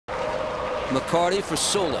McCarty for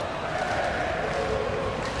Solli.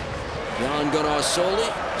 Jan Gunnar Solli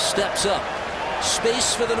steps up.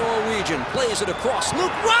 Space for the Norwegian. Plays it across.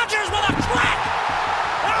 Luke Rodgers with a crack!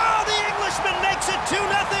 Oh, the Englishman makes it 2-0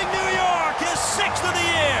 New York. His 6th of the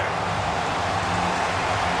year.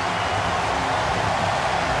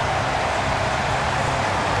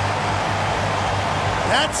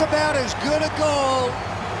 That's about as good a goal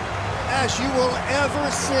as you will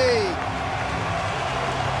ever see.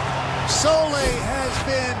 Solli has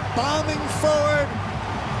been bombing forward,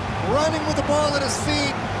 running with the ball at his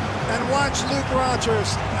feet, and watch Luke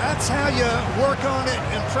Rodgers. That's how you work on it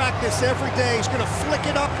in practice every day. He's going to flick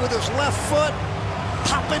it up with his left foot,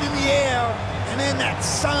 pop it in the air, and then that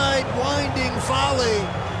side winding volley,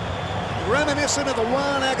 reminiscent of the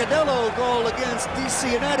Juan Agudelo goal against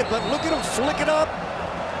DC United. But look at him flick it up,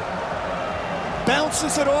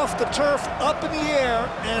 bounces it off the turf up in the air,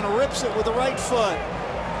 and rips it with the right foot.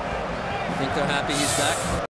 I think they're happy he's back.